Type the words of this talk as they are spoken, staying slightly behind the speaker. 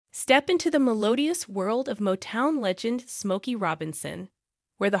Step into the melodious world of Motown legend Smokey Robinson,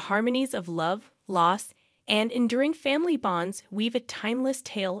 where the harmonies of love, loss, and enduring family bonds weave a timeless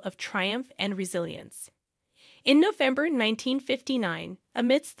tale of triumph and resilience. In November 1959,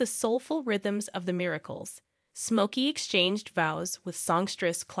 amidst the soulful rhythms of the Miracles, Smokey exchanged vows with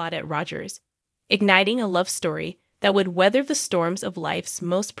songstress Claudette Rogers, igniting a love story that would weather the storms of life's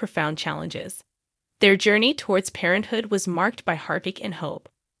most profound challenges. Their journey towards parenthood was marked by heartache and hope,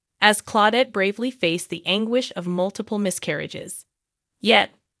 as Claudette bravely faced the anguish of multiple miscarriages. Yet,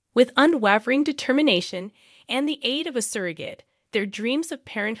 with unwavering determination and the aid of a surrogate, their dreams of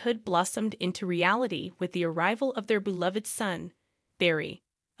parenthood blossomed into reality with the arrival of their beloved son, Berry,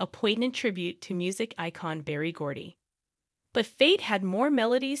 a poignant tribute to music icon Berry Gordy. But fate had more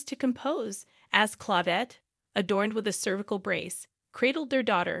melodies to compose, as Claudette, adorned with a cervical brace, cradled their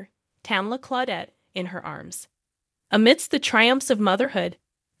daughter, Tamla Claudette, in her arms. Amidst the triumphs of motherhood,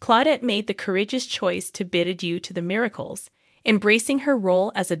 Claudette made the courageous choice to bid adieu to the Miracles, embracing her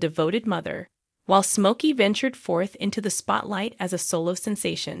role as a devoted mother, while Smokey ventured forth into the spotlight as a solo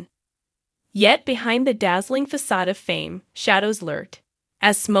sensation. Yet behind the dazzling facade of fame, shadows lurked,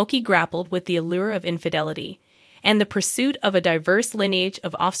 as Smokey grappled with the allure of infidelity and the pursuit of a diverse lineage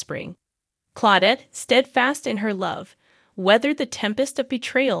of offspring. Claudette, steadfast in her love, weathered the tempest of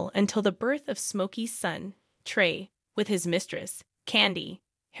betrayal until the birth of Smokey's son, Trey, with his mistress, Candy,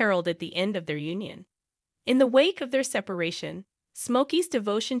 heralded the end of their union. In the wake of their separation, Smokey's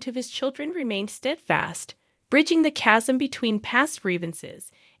devotion to his children remained steadfast, bridging the chasm between past grievances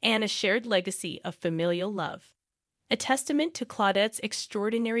and a shared legacy of familial love. A testament to Claudette's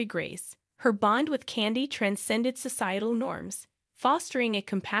extraordinary grace, her bond with Candy transcended societal norms, fostering a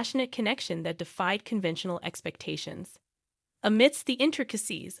compassionate connection that defied conventional expectations. Amidst the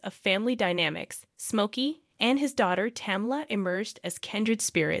intricacies of family dynamics, Smokey and his daughter Tamla emerged as kindred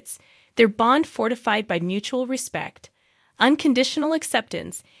spirits, their bond fortified by mutual respect, unconditional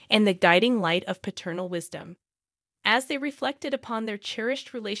acceptance, and the guiding light of paternal wisdom. As they reflected upon their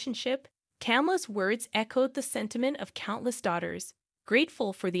cherished relationship, Tamla's words echoed the sentiment of countless daughters,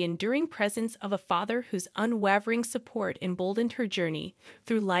 grateful for the enduring presence of a father whose unwavering support emboldened her journey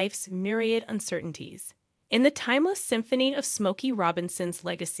through life's myriad uncertainties. In the timeless symphony of Smokey Robinson's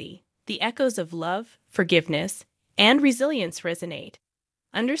legacy, the echoes of love, forgiveness, and resilience resonate,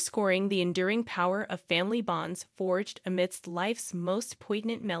 underscoring the enduring power of family bonds forged amidst life's most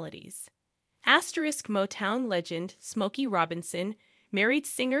poignant melodies. Motown legend Smokey Robinson married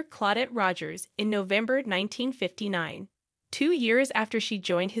singer Claudette Rogers in November 1959, 2 years after she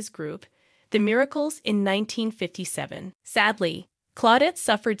joined his group, The Miracles, in 1957. Sadly, Claudette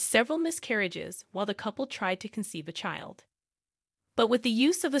suffered several miscarriages while the couple tried to conceive a child. But with the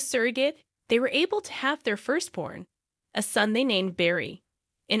use of a surrogate, they were able to have their firstborn, a son they named Berry,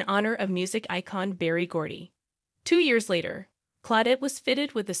 in honor of music icon Berry Gordy. 2 years later, Claudette was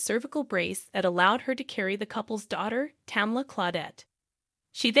fitted with a cervical brace that allowed her to carry the couple's daughter, Tamla Claudette.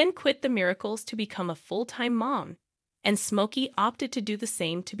 She then quit the Miracles to become a full-time mom, and Smokey opted to do the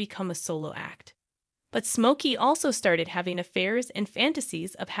same to become a solo act. But Smokey also started having affairs and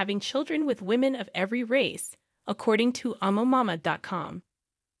fantasies of having children with women of every race, according to amomama.com.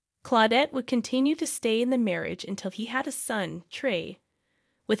 Claudette would continue to stay in the marriage until he had a son, Trey,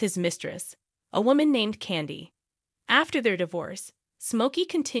 with his mistress, a woman named Candy. After their divorce, Smokey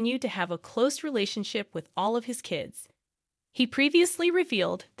continued to have a close relationship with all of his kids. He previously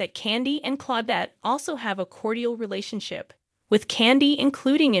revealed that Candy and Claudette also have a cordial relationship, with Candy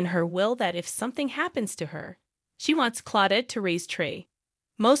including in her will that if something happens to her, she wants Claudette to raise Trey.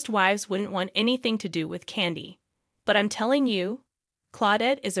 Most wives wouldn't want anything to do with Candy. But I'm telling you,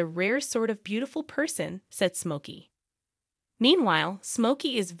 Claudette is a rare sort of beautiful person, said Smokey. Meanwhile,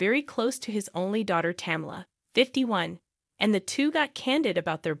 Smokey is very close to his only daughter Tamla, 51, and the two got candid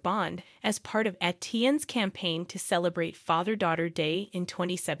about their bond as part of Etienne's campaign to celebrate Father-Daughter Day in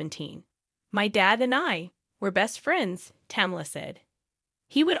 2017. "My dad and I were best friends," Tamla said.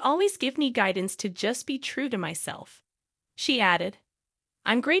 "He would always give me guidance to just be true to myself." She added,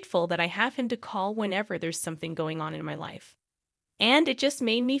 "I'm grateful that I have him to call whenever there's something going on in my life. And it just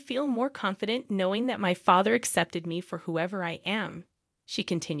made me feel more confident knowing that my father accepted me for whoever I am," she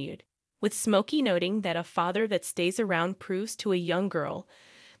continued, with Smokey noting that a father that stays around proves to a young girl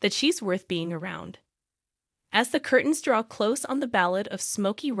that she's worth being around. As the curtains draw close on the ballad of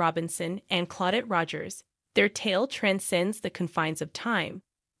Smokey Robinson and Claudette Rogers, their tale transcends the confines of time,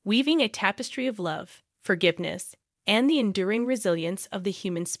 weaving a tapestry of love, forgiveness, and the enduring resilience of the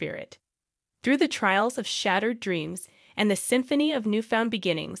human spirit. Through the trials of shattered dreams and the symphony of newfound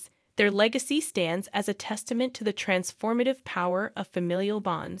beginnings, their legacy stands as a testament to the transformative power of familial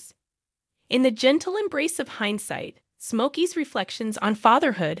bonds, In the gentle embrace of hindsight, Smokey's reflections on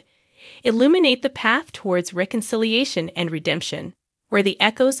fatherhood illuminate the path towards reconciliation and redemption, where the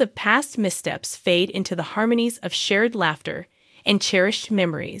echoes of past missteps fade into the harmonies of shared laughter and cherished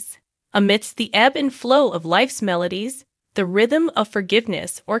memories. Amidst the ebb and flow of life's melodies, the rhythm of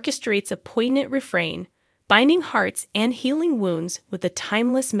forgiveness orchestrates a poignant refrain, binding hearts and healing wounds with the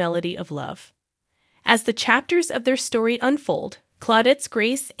timeless melody of love. As the chapters of their story unfold, Claudette's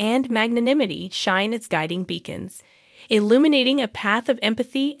grace and magnanimity shine as guiding beacons, illuminating a path of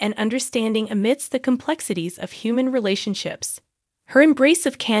empathy and understanding amidst the complexities of human relationships. Her embrace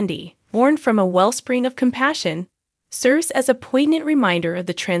of Candy, born from a wellspring of compassion, serves as a poignant reminder of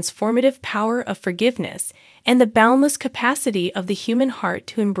the transformative power of forgiveness and the boundless capacity of the human heart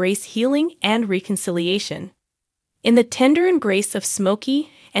to embrace healing and reconciliation. In the tender embrace of Smokey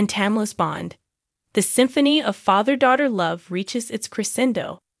and Tamla's bond, the symphony of father-daughter love reaches its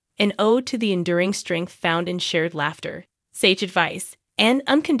crescendo, an ode to the enduring strength found in shared laughter, sage advice, and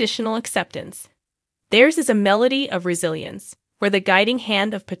unconditional acceptance. Theirs is a melody of resilience, where the guiding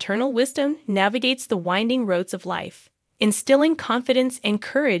hand of paternal wisdom navigates the winding roads of life, instilling confidence and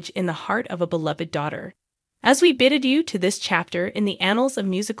courage in the heart of a beloved daughter. As we bid adieu to this chapter in the annals of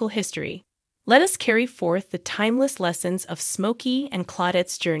musical history, let us carry forth the timeless lessons of Smokey and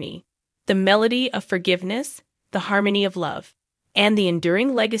Claudette's journey, the melody of forgiveness, the harmony of love, and the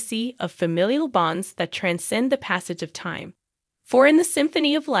enduring legacy of familial bonds that transcend the passage of time. For in the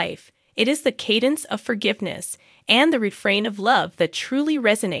symphony of life, it is the cadence of forgiveness and the refrain of love that truly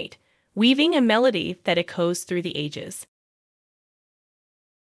resonate, weaving a melody that echoes through the ages.